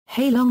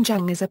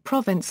Heilongjiang is a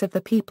province of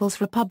the People's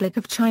Republic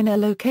of China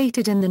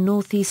located in the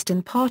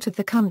northeastern part of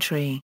the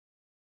country.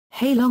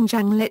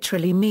 Heilongjiang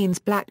literally means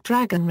Black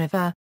Dragon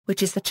River,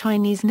 which is the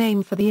Chinese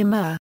name for the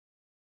Amur.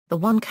 The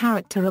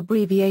one-character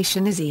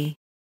abbreviation is E.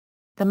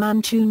 The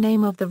Manchu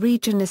name of the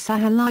region is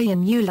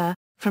Sahaliyan,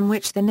 from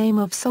which the name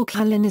of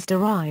Sakhalin is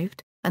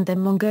derived, and the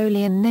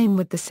Mongolian name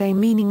with the same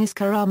meaning is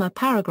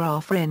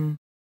Qaramörin.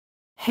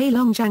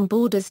 Heilongjiang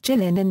borders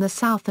Jilin in the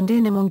south and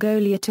Inner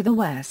Mongolia to the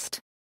west.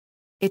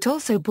 It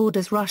also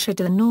borders Russia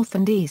to the north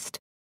and east.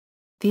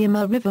 The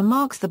Amur River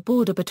marks the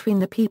border between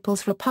the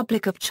People's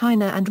Republic of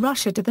China and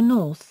Russia to the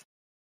north.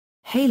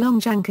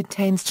 Heilongjiang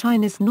contains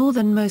China's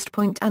northernmost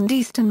point and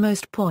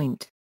easternmost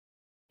point.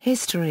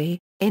 History: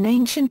 in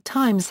ancient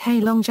times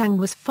Heilongjiang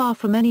was far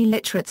from any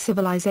literate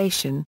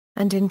civilization,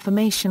 and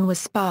information was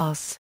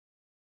sparse.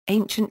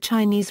 Ancient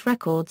Chinese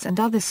records and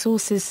other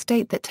sources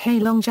state that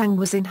Heilongjiang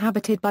was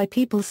inhabited by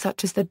people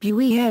such as the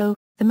Bueo,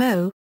 the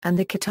Mo, and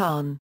the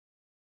Khitan.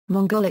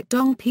 Mongolic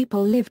Dong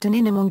people lived in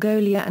Inner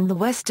Mongolia and the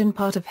western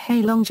part of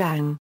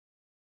Heilongjiang.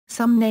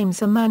 Some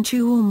names are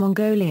Manchu or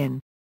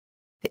Mongolian.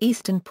 The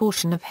eastern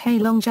portion of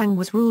Heilongjiang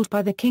was ruled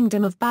by the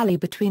Kingdom of Bali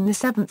between the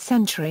 7th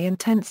century and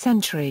 10th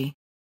century.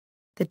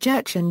 The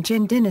Jurchen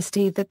Jin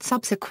dynasty that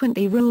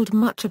subsequently ruled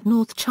much of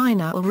North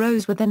China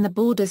arose within the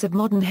borders of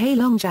modern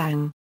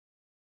Heilongjiang.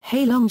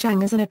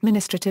 Heilongjiang as an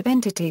administrative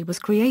entity was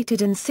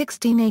created in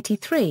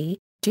 1683,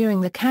 during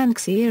the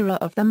Kangxi era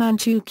of the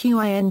Manchu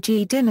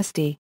Qing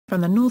dynasty, from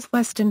the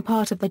northwestern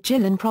part of the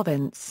Jilin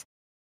province.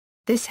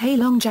 This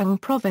Heilongjiang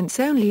province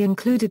only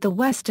included the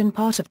western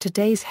part of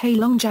today's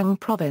Heilongjiang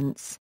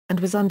province, and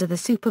was under the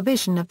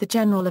supervision of the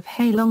General of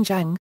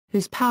Heilongjiang,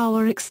 whose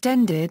power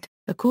extended,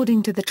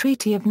 according to the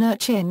Treaty of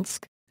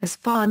Nerchinsk, as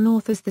far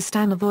north as the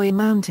Stanovoy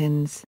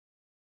Mountains.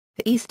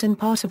 The eastern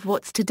part of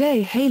what's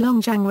today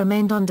Heilongjiang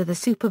remained under the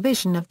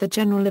supervision of the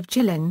General of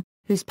Jilin,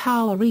 whose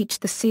power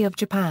reached the Sea of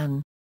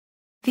Japan.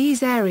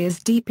 These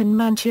areas deep in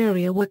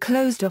Manchuria were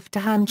closed off to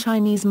Han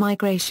Chinese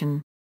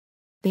migration.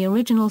 The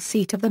original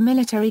seat of the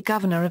military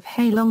governor of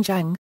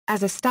Heilongjiang,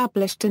 as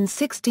established in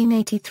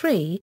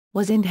 1683,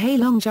 was in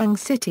Heilongjiang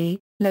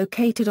City,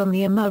 located on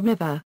the Amur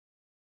River.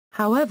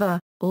 However,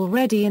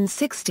 already in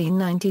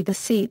 1690 the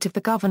seat of the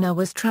governor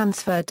was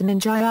transferred to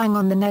Ninjiang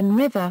on the Nen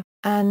River,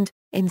 and,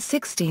 in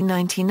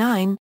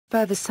 1699,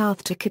 further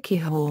south to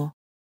Qikihor.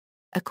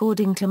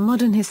 According to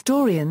modern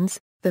historians,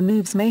 the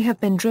moves may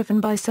have been driven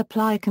by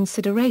supply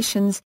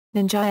considerations.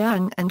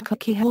 Ninjiang and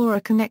Qikihor are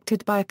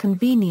connected by a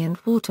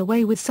convenient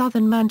waterway with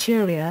southern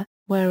Manchuria,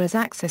 whereas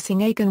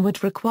accessing Agan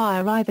would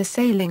require either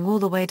sailing all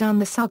the way down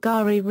the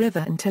Sargari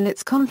River until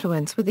its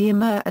confluence with the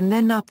Amur and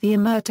then up the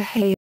Amur to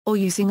Hay, or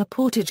using a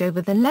portage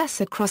over the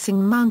lesser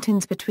crossing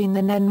mountains between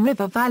the Nen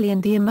River Valley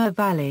and the Amur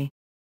Valley.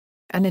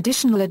 An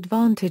additional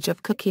advantage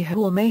of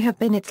Qikihor may have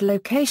been its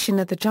location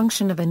at the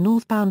junction of a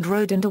northbound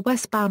road and a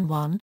westbound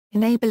one,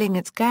 enabling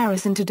its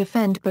garrison to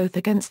defend both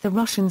against the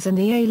Russians and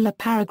the Ala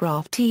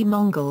paragraph T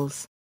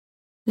Mongols.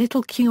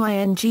 Little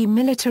Qing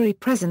military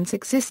presence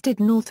existed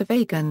north of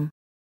Agan.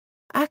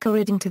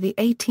 According to the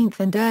 18th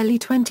and early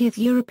 20th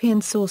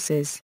European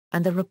sources,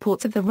 and the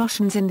reports of the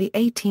Russians in the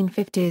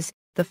 1850s,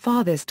 the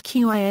farthest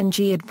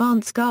Qing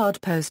advance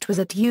guard post was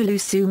at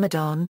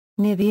Ulu-Sumadon,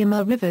 near the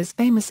Amur River's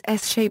famous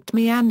S-shaped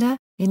meander.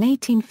 In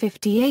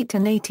 1858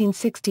 and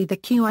 1860 the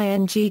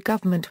Qing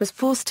government was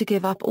forced to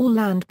give up all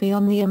land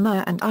beyond the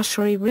Amur and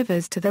Ushuri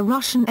rivers to the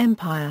Russian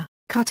Empire,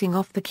 cutting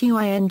off the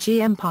Qing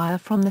Empire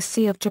from the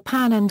Sea of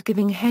Japan and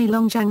giving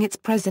Heilongjiang its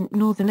present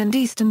northern and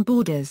eastern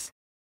borders.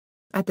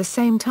 At the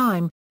same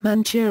time,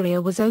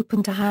 Manchuria was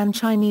open to Han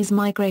Chinese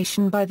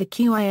migration by the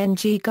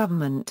Qing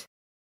government.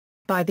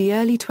 By the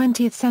early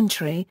 20th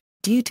century,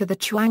 due to the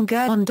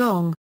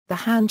Chuangguandong, the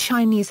Han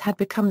Chinese had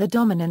become the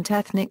dominant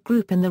ethnic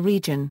group in the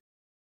region.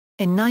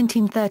 In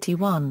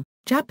 1931,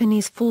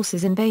 Japanese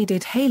forces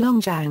invaded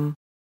Heilongjiang.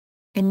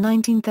 In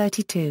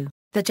 1932,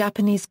 the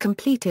Japanese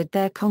completed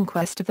their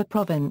conquest of the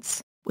province,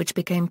 which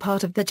became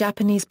part of the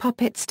Japanese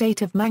puppet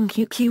state of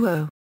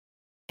Manchukuo.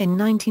 In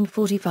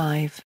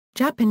 1945,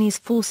 Japanese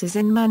forces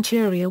in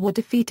Manchuria were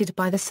defeated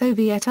by the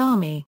Soviet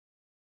Army.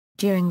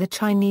 During the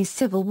Chinese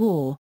Civil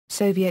War,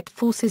 Soviet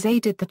forces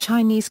aided the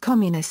Chinese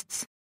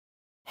Communists.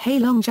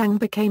 Heilongjiang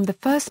became the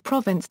first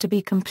province to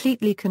be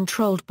completely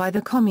controlled by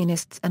the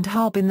Communists and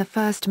Harbin the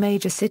first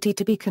major city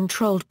to be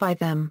controlled by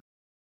them.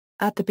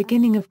 At the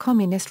beginning of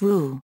Communist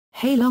rule,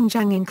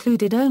 Heilongjiang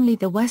included only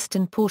the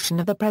western portion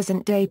of the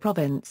present-day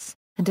province,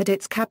 and had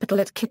its capital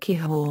at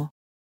Qikihor.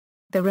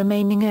 The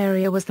remaining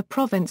area was the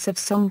province of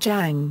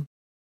Songjiang.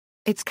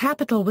 Its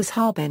capital was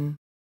Harbin.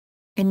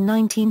 In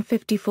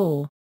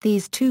 1954,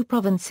 these two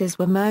provinces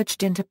were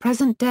merged into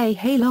present-day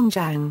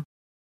Heilongjiang.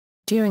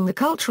 During the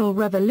Cultural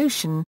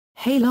Revolution,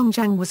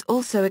 Heilongjiang was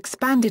also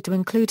expanded to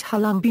include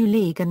Heilongbu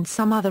League and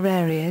some other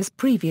areas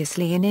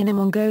previously in Inner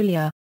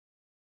Mongolia.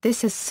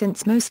 This has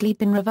since mostly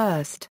been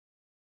reversed.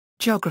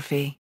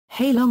 Geography: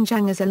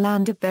 Heilongjiang is a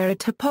land of varied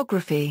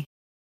topography.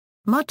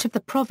 Much of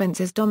the province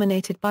is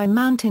dominated by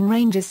mountain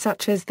ranges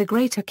such as the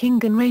Greater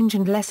Khingan Range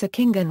and Lesser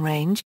Khingan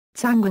Range,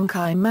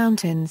 Zhangguancai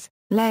Mountains,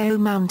 Lao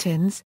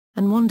Mountains,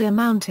 and Wanda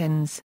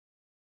Mountains.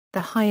 The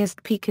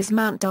highest peak is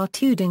Mount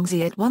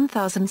Dartudingzi at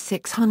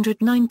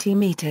 1,690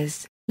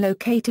 meters,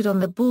 located on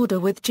the border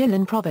with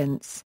Jilin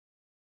province.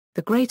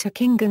 The Greater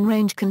Khingan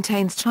Range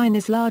contains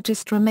China's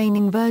largest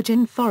remaining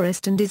virgin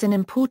forest and is an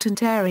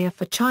important area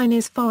for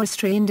China's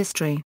forestry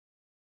industry.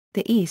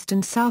 The east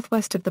and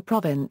southwest of the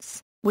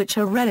province, which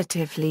are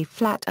relatively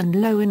flat and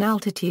low in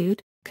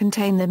altitude,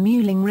 contain the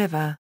Muling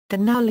River, the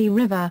Nauli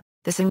River,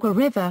 the Sangwa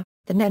River,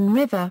 the Nen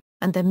River,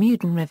 and the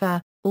Muden River,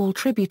 all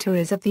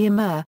tributaries of the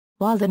Amur,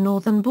 while the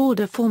northern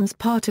border forms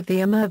part of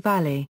the Amur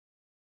Valley.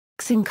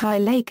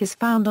 Xingkai Lake is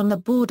found on the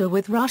border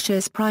with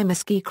Russia's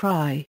Primorski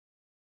Krai.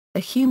 A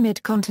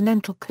humid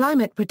continental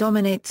climate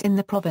predominates in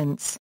the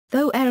province,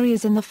 though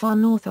areas in the far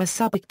north are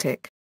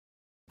subarctic.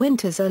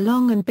 Winters are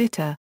long and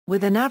bitter,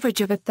 with an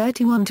average of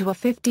 31 to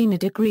 15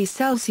 degrees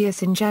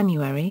Celsius in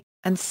January,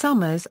 and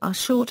summers are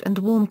short and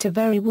warm to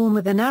very warm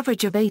with an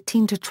average of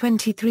 18 to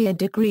 23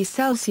 degrees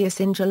Celsius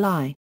in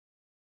July.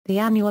 The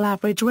annual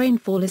average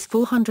rainfall is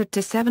 400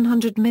 to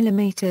 700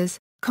 millimeters,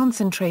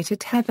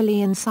 concentrated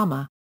heavily in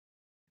summer.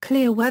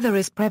 Clear weather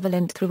is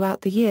prevalent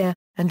throughout the year,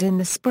 and in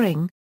the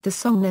spring, the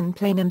Songnan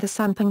Plain and the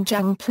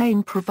Sanpengjiang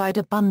Plain provide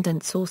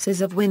abundant sources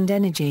of wind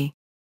energy.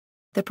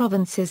 The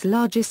province's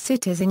largest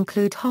cities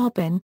include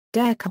Harbin,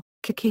 Derka,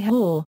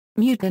 Qiqihor,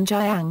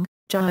 Mudanjiang,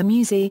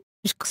 Jiamusi,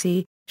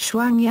 Zhixi,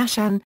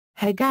 Shuangyashan,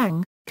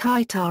 Hegang,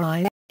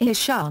 Kaitarai,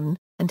 Yishan,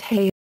 and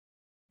He.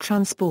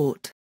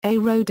 Transport. A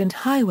road and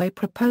highway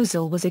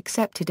proposal was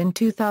accepted in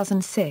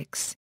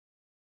 2006.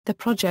 The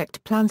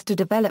project plans to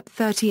develop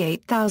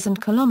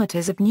 38,000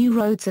 kilometers of new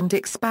roads and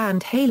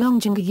expand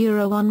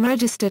Heilongjiang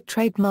unregistered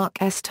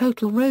trademark's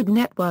total road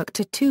network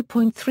to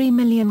 2.3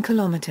 million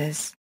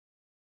kilometers.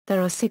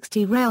 There are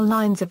 60 rail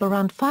lines of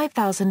around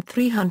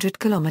 5,300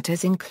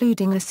 kilometers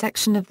including a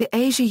section of the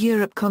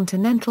Asia-Europe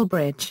Continental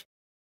Bridge.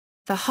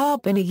 The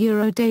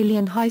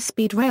Harbin-Dalian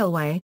high-speed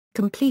railway,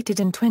 completed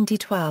in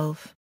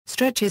 2012,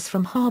 stretches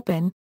from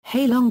Harbin,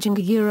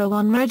 Heilongjiang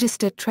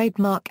unregistered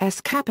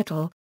trademark's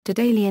capital, to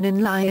Dalian in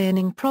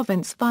Liaoning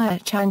province via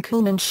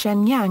Changchun and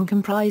Shenyang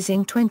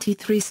comprising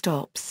 23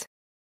 stops.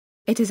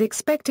 It is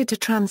expected to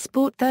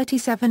transport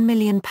 37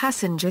 million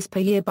passengers per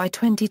year by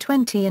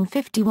 2020 and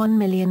 51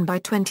 million by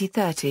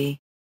 2030.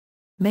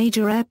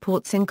 Major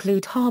airports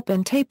include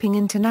Harbin Taiping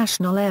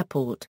International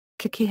Airport,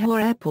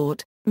 Qiqihor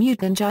Airport,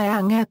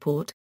 Mudanjiang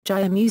Airport,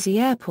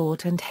 Jiamusi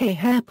Airport and He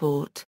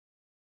Airport.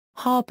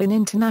 Harbin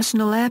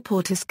International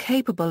Airport is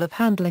capable of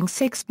handling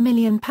 6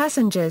 million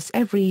passengers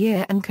every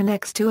year and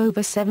connects to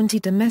over 70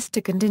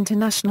 domestic and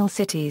international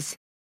cities.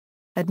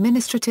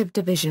 Administrative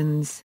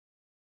divisions.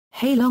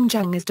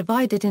 Heilongjiang is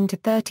divided into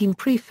 13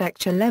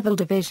 prefecture-level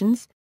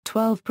divisions,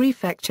 12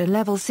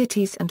 prefecture-level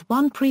cities and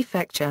 1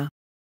 prefecture.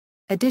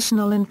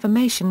 Additional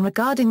information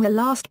regarding the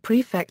last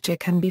prefecture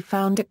can be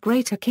found at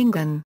Greater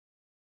Khingan.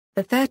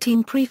 The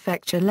 13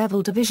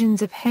 prefecture-level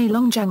divisions of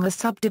Heilongjiang are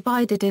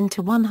subdivided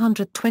into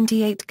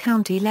 128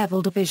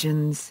 county-level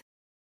divisions.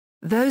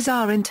 Those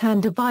are in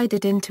turn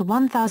divided into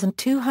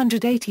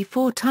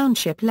 1,284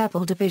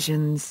 township-level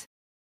divisions.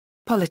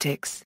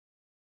 Politics.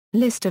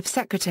 List of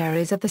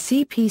secretaries of the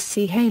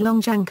CPC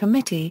Heilongjiang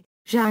Committee: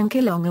 Zhang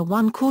Qilong a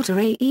 1/4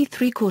 AE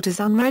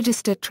 3/4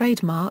 unregistered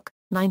trademark,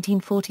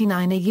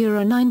 1949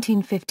 euro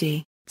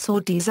 1950,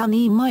 Saudi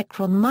Zuni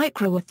micron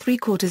micro a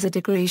 3/4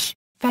 degree,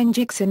 Feng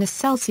Jixin a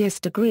Celsius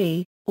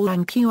degree,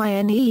 Orang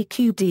Qine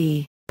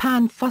cubed,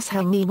 Pan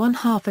Fushang e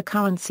 1/2 a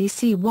currency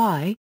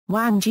CY,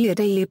 Wang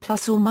Jiade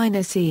plus or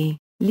minus E,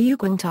 Liu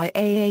Guangtai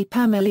AA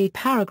permili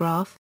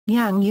paragraph,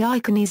 Yang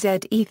Yikani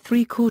Z E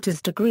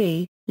 3/4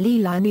 degree, Li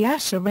Lan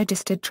Yash a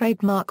registered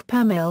trademark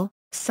per mil,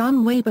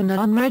 Sun Weiban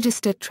a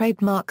unregistered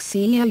trademark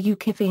CEO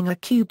Ukifing a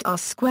cubed R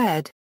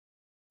squared.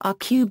 R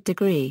cubed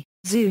degree,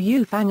 Zhu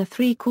Yufang a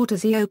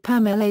 3/4 EO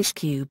per mil H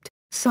cubed,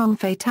 Song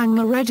Fei Tang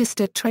a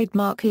registered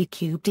trademark E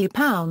cubed E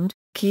pound,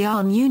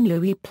 Qian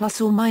Yunlu E plus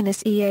or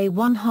minus EA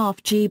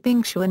 1/2 G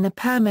Bingshuan a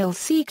per mil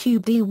C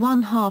cubed E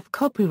 1/2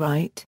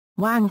 copyright,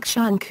 Wang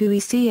Xianku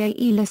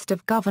ECAE list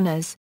of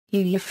governors,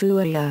 Yu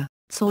Yafuya,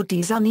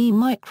 Saudi Zuni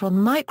micron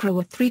micro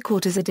a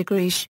 3/4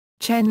 degree,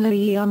 Chen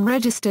Lui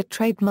unregistered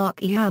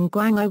trademark Yan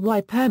Guang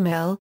Y per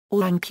mil,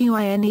 Orang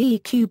Qine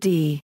cubed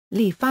E,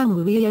 Li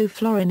Fangwu EO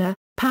Florina,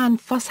 Pan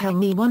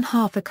Fushang E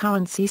 1/2 a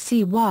currency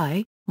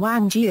CY,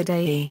 Wang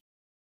Jiade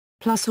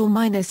plus or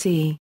minus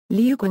E,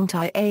 Liu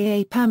Guangtai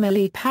AA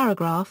permili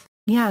paragraph,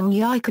 Yang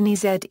Yikani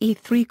Z E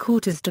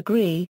 3/4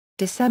 degree,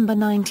 December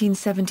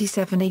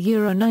 1977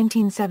 euro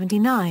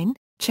 1979,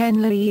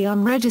 Chen Lui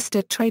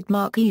unregistered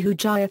trademark E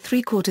Hujia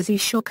 3/4 E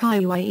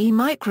Shokai E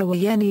micro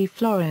Yen E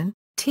Florin,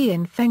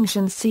 Tian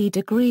Fengshan C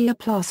degree a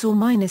plus or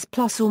minus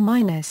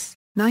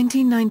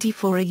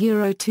 1994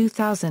 euro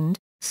 2000,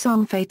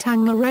 Song Fei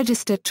Tang a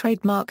registered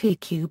trademark E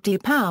cubed E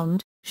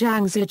pound,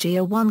 Zhang Ziji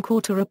a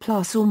 1/4 a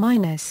plus or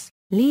minus,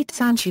 Li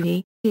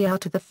Sanshui, E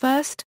out of the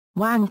first,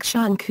 Wang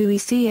Xianku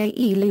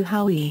ECAE Lu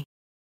Haoyi.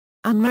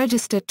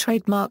 Unregistered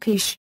trademark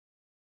Ish.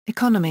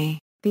 Economy.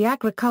 The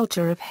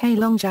agriculture of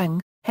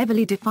Heilongjiang,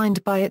 heavily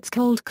defined by its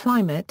cold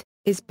climate,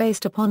 is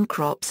based upon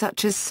crops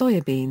such as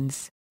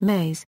soybeans,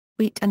 maize,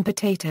 wheat and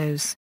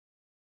potatoes.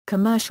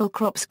 Commercial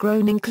crops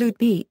grown include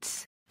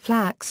beets,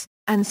 flax,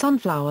 and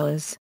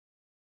sunflowers.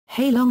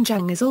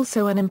 Heilongjiang is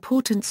also an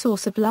important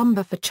source of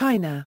lumber for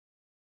China.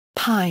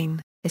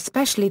 Pine,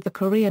 especially the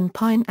Korean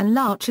pine and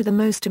larch, are the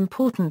most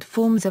important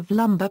forms of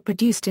lumber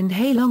produced in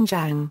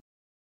Heilongjiang.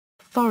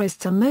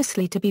 Forests are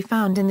mostly to be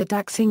found in the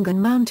Daxing'an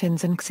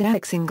Mountains and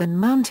Xiaxing'an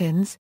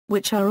Mountains,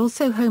 which are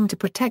also home to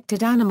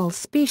protected animal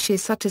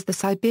species such as the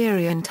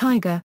Siberian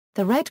tiger,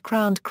 the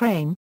red-crowned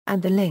crane,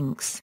 and the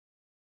lynx.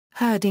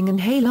 Herding in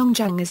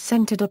Heilongjiang is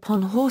centered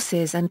upon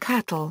horses and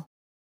cattle.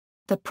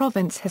 The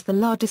province has the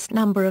largest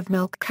number of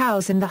milk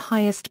cows and the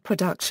highest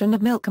production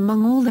of milk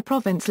among all the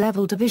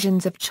province-level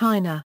divisions of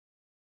China.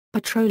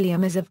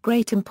 Petroleum is of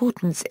great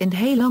importance in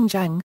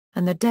Heilongjiang,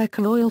 and the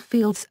Derka oil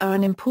fields are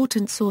an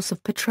important source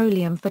of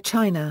petroleum for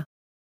China.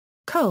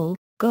 Coal,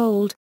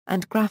 gold,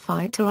 and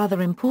graphite are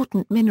other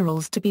important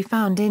minerals to be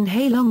found in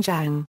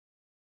Heilongjiang.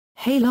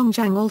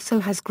 Heilongjiang also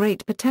has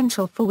great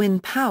potential for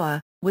wind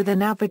power, with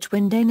an average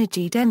wind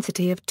energy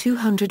density of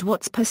 200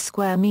 watts per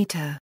square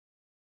meter.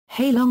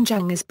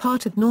 Heilongjiang is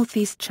part of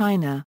northeast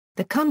China,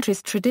 the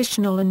country's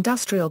traditional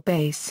industrial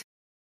base.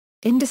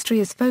 Industry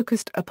is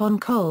focused upon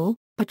coal,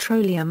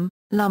 petroleum,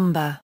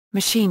 lumber,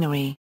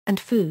 machinery, and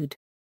food.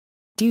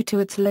 Due to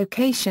its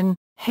location,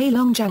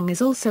 Heilongjiang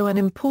is also an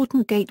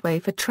important gateway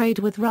for trade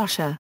with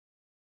Russia.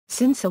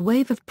 Since a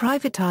wave of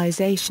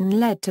privatization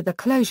led to the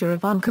closure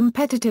of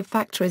uncompetitive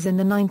factories in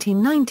the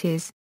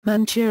 1990s,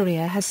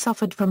 Manchuria has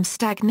suffered from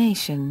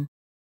stagnation.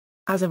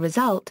 As a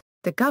result,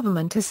 the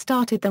government has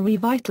started the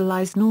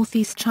Revitalize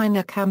Northeast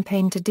China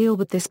campaign to deal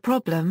with this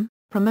problem,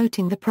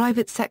 promoting the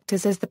private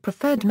sectors as the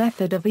preferred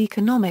method of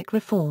economic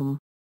reform.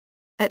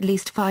 At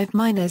least 5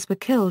 miners were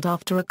killed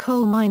after a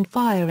coal mine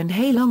fire in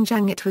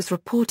Heilongjiang. It was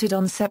reported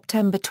on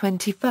September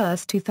 21,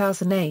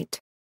 2008.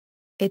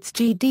 Its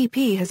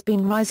GDP has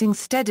been rising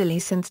steadily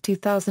since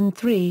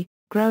 2003,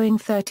 growing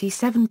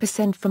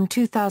 37% from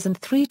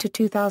 2003 to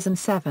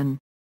 2007.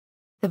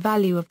 The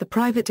value of the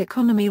private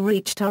economy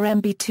reached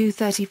RMB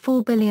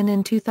 234 billion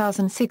in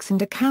 2006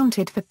 and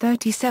accounted for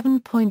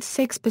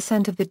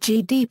 37.6% of the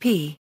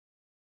GDP.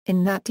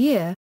 In that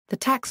year, the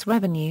tax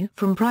revenue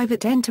from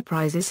private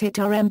enterprises hit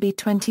RMB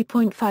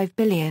 20.5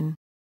 billion.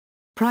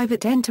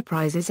 Private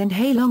enterprises in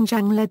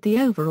Heilongjiang led the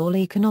overall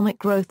economic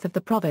growth of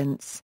the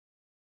province.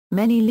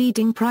 Many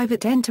leading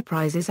private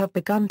enterprises have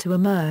begun to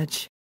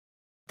emerge.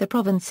 The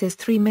province's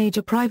 3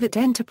 major private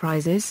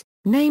enterprises,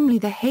 namely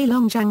the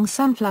Heilongjiang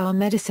Sunflower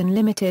Medicine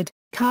Limited,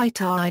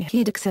 Kaitai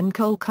Heidexin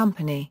Coal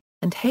Company,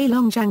 and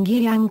Heilongjiang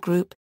Yiyang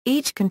Group,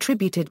 each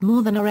contributed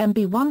more than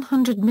RMB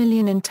 100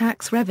 million in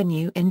tax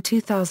revenue in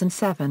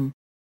 2007.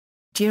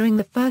 During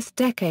the first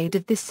decade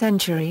of this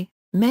century,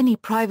 many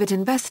private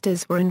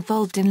investors were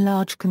involved in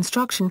large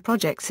construction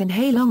projects in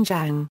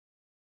Heilongjiang.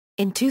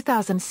 In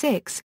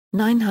 2006,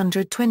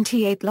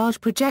 928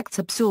 large projects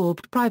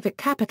absorbed private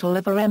capital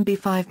of RMB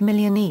 5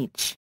 million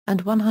each,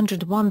 and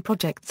 101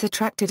 projects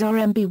attracted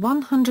RMB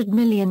 100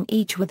 million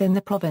each within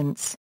the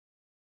province.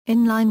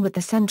 In line with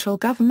the central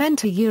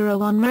government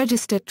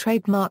unregistered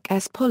trademark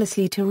S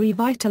policy to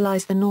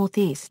revitalize the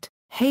Northeast,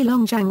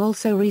 Heilongjiang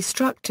also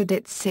restructured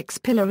its 6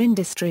 pillar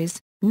industries,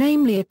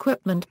 namely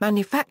equipment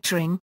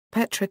manufacturing,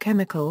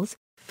 petrochemicals,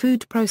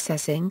 food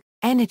processing,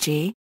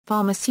 energy,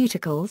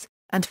 pharmaceuticals,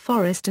 and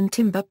forest and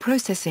timber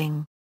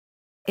processing.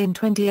 In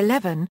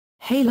 2011,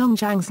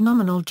 Heilongjiang's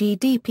nominal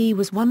GDP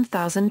was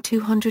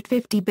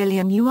 1,250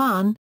 billion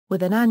yuan,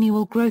 with an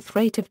annual growth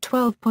rate of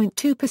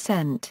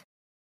 12.2%.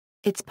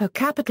 Its per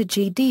capita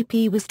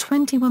GDP was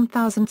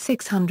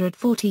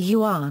 21,640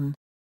 yuan.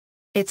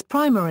 Its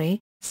primary,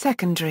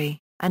 secondary,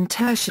 and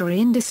tertiary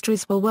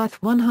industries were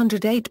worth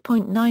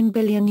 108.9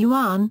 billion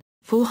yuan,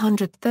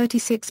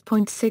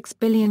 436.6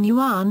 billion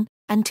yuan,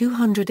 and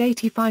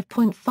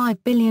 285.5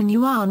 billion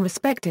yuan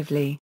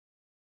respectively.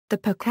 The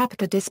per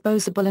capita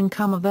disposable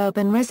income of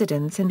urban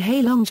residents in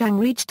Heilongjiang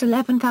reached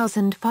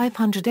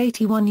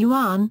 11,581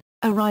 yuan,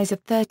 a rise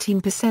of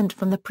 13%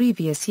 from the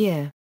previous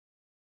year.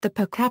 The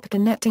per capita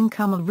net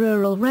income of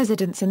rural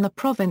residents in the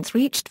province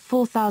reached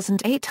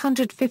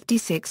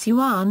 4,856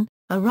 yuan,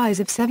 a rise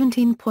of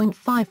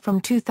 17.5% from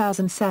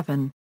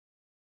 2007.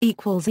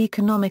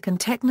 Economic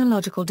and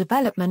technological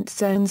development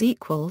zones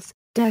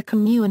Derka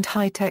New and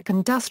High-Tech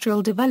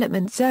Industrial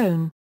Development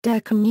Zone.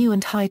 Derka New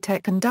and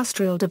High-Tech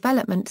Industrial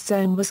Development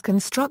Zone was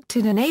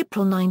constructed in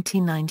April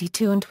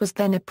 1992 and was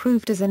then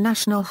approved as a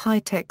national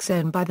high-tech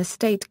zone by the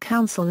State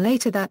Council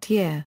later that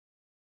year.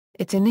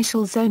 Its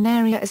initial zone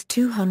area is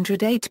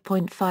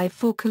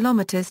 208.54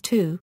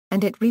 km²,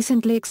 and it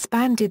recently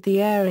expanded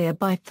the area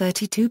by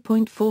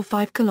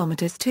 32.45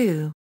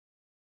 km².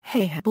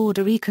 Heihe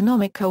Border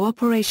Economic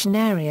Cooperation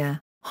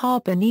Area,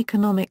 Harbin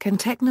Economic and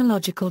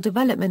Technological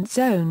Development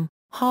Zone,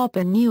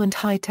 Harbin New and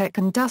High-Tech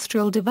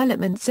Industrial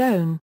Development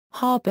Zone.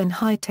 Harbin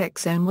High-Tech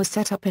Zone was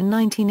set up in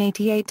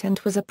 1988 and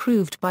was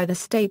approved by the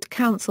State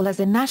Council as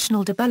a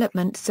National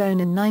Development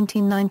Zone in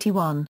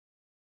 1991.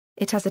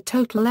 It has a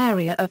total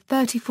area of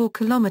 34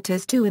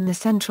 km² in the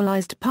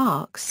centralized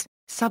parks,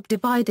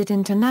 subdivided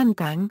into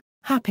Nangang,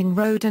 Haping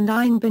Road and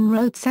Yingbin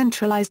Road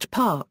centralized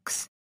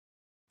parks.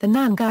 The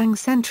Nangang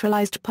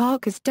Centralized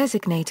Park is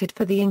designated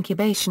for the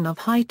incubation of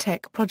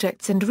high-tech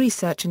projects and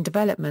research and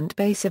development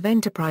base of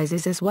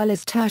enterprises as well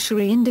as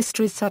tertiary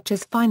industries such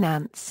as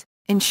finance,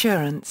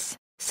 insurance,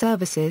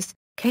 services,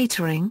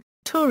 catering,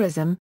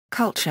 tourism,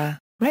 culture,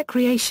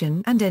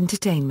 recreation and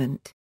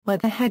entertainment, where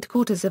the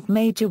headquarters of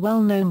major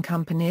well-known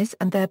companies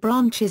and their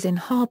branches in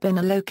Harbin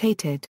are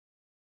located.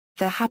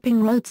 The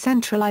Haping Road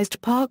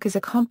Centralized Park is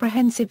a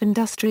comprehensive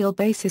industrial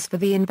basis for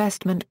the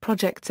investment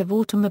projects of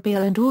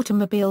automobile and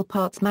automobile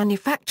parts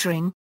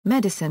manufacturing,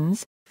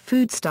 medicines,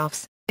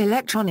 foodstuffs,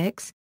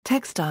 electronics,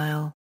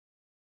 textile.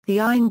 The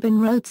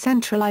Yingbin Road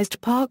Centralized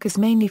Park is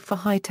mainly for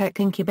high-tech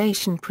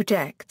incubation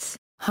projects,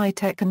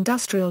 high-tech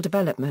industrial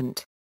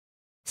development.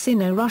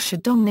 Sino-Russia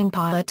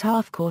Dongningpya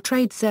Tavkor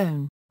Trade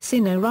Zone.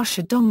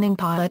 Sino-Russia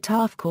Dongningpya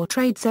Tavkor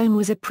Trade Zone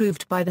was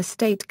approved by the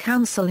State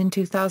Council in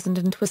 2000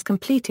 and was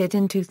completed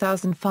in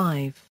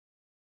 2005.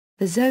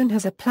 The zone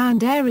has a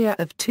planned area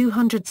of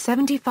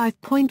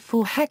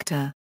 275.4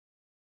 hectare.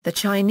 The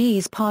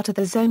Chinese part of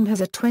the zone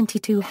has a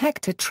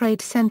 22-hectare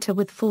trade center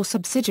with 4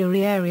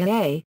 subsidiary area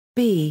A,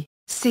 B,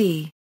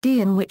 C, D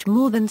in which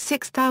more than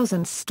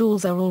 6,000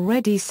 stalls are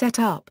already set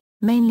up,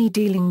 mainly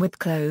dealing with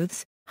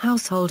clothes,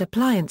 household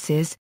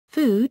appliances,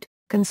 food,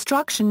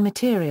 construction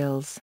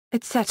materials,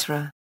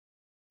 etc.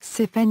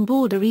 Sifen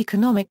Border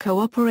Economic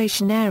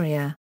Cooperation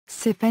Area.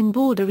 Sifen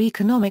Border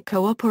Economic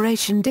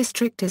Cooperation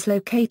District is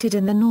located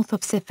in the north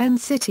of Sifen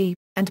City,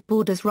 and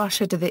borders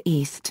Russia to the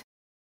east.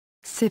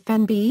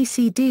 Sifen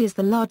BECD is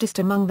the largest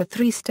among the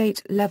 3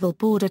 state-level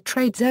border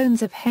trade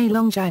zones of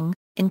Heilongjiang,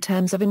 in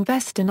terms of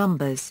investor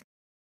numbers.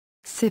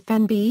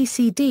 Sifen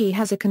BECD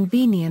has a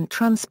convenient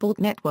transport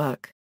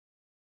network.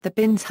 The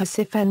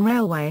Binsha-Sifen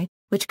Railway,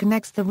 which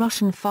connects the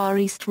Russian Far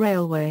East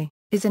Railway,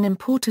 is an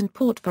important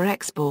port for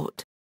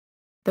export.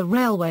 The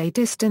railway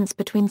distance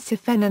between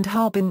Sifen and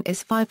Harbin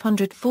is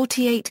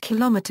 548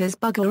 kilometers.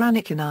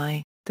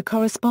 Bugaranikhanai, the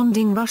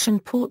corresponding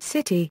Russian port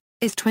city,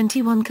 is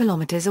 21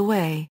 kilometers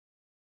away.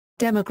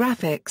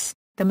 Demographics: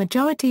 the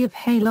majority of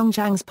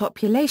Heilongjiang's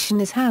population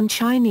is Han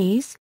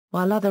Chinese,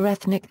 while other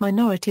ethnic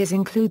minorities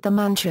include the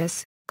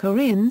Manchus,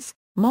 Koreans,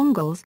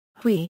 Mongols,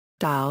 Hui,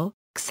 Dao,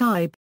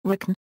 Xibe,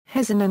 Rakhine,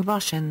 Hezan and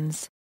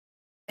Russians.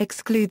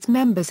 Excludes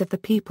members of the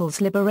People's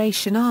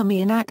Liberation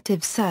Army in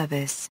active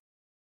service.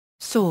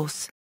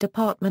 Source: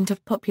 Department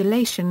of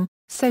Population,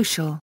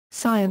 Social,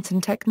 Science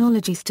and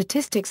Technology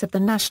Statistics of the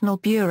National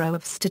Bureau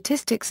of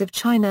Statistics of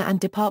China and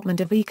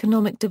Department of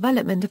Economic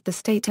Development of the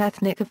State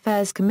Ethnic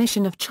Affairs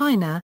Commission of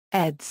China,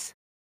 eds.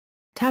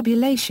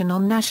 Tabulation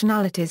on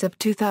Nationalities of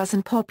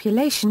 2000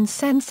 Population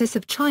Census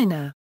of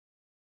China.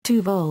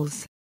 2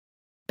 vols.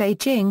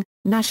 Beijing,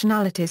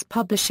 Nationalities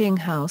Publishing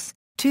House,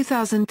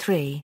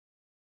 2003.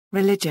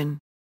 Religion.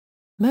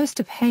 Most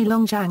of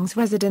Heilongjiang's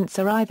residents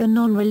are either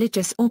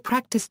non-religious or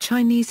practice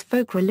Chinese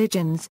folk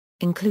religions,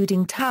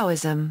 including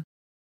Taoism.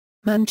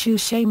 Manchu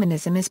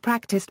shamanism is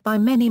practiced by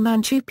many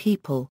Manchu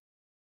people.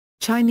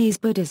 Chinese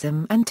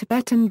Buddhism and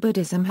Tibetan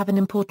Buddhism have an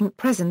important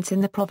presence in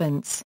the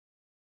province.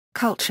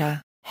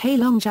 Culture.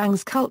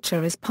 Heilongjiang's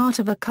culture is part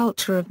of a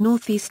culture of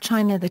northeast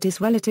China that is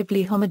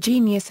relatively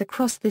homogeneous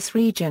across this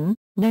region,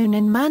 known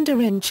in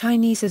Mandarin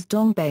Chinese as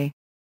Dongbei.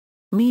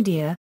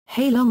 Media.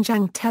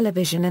 Heilongjiang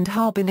Television and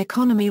Harbin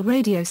Economy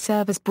Radio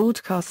serve as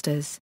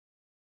broadcasters.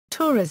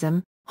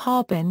 Tourism.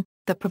 Harbin,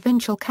 the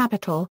provincial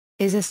capital,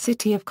 is a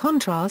city of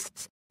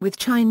contrasts, with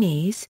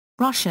Chinese,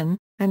 Russian,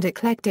 and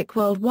eclectic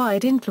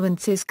worldwide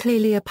influences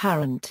clearly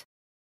apparent.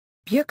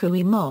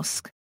 Bukui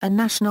Mosque, a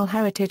National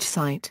Heritage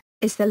Site,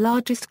 is the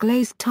largest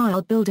glazed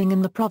tile building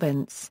in the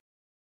province.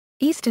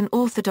 Eastern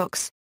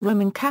Orthodox,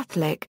 Roman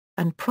Catholic,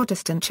 and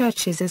Protestant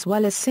churches as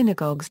well as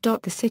synagogues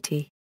dot the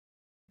city.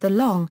 The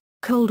long,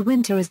 cold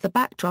winter is the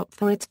backdrop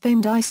for its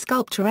famed ice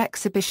sculpture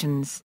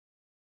exhibitions.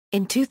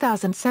 In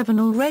 2007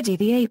 already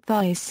the 8th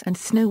Ice and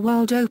Snow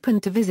World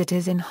opened to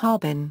visitors in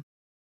Harbin.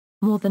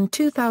 More than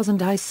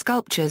 2,000 ice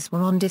sculptures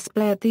were on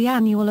display at the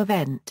annual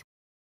event.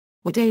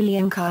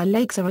 Wadaliankar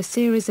Lakes are a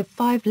series of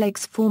 5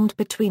 lakes formed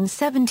between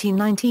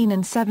 1719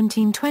 and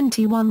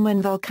 1721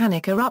 when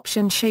volcanic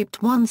eruption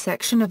shaped one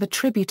section of a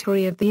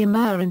tributary of the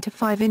Amur into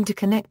 5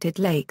 interconnected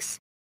lakes.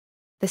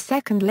 The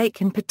second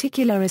lake in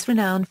particular is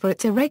renowned for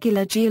its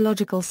irregular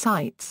geological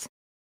sites.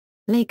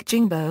 Lake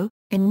Jingbo,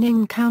 in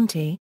Ning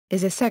County,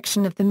 is a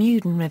section of the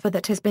Muden River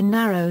that has been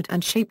narrowed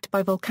and shaped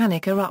by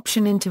volcanic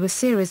eruption into a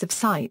series of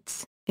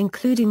sites,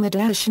 including the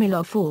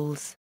Dahishnilo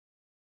Falls.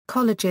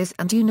 Colleges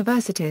and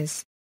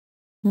universities.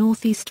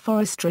 Northeast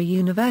Forestry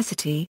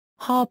University,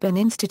 Harbin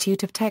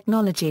Institute of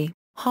Technology,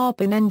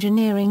 Harbin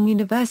Engineering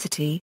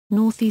University,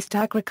 Northeast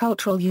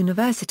Agricultural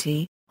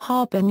University,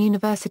 Harbin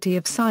University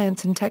of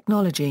Science and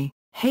Technology,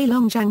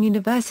 Heilongjiang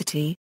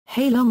University,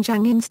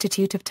 Heilongjiang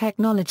Institute of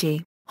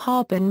Technology,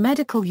 Harbin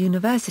Medical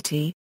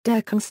University,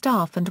 Derkang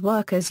Staff and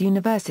Workers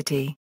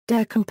University,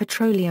 Derkang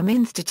Petroleum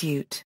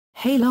Institute,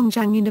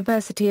 Heilongjiang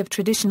University of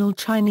Traditional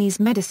Chinese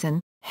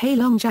Medicine,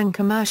 Heilongjiang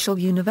Commercial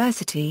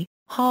University,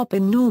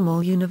 Harbin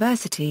Normal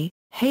University,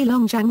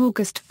 Heilongjiang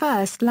August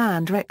 1st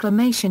Land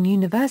Reclamation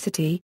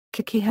University,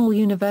 Qinghai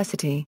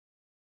University.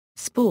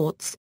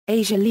 Sports,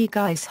 Asia League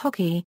Ice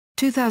Hockey,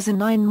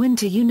 2009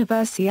 Winter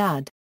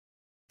Universiade.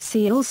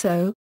 See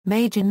also,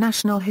 Major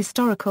National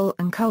Historical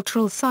and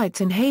Cultural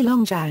Sites in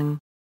Heilongjiang.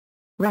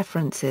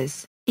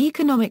 References,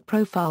 Economic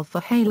Profile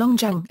for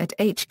Heilongjiang at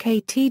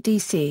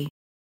HKTDC.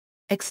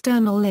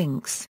 External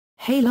links,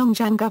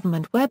 Heilongjiang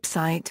Government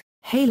Website,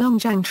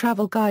 Heilongjiang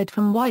Travel Guide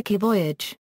from Wiki Voyage.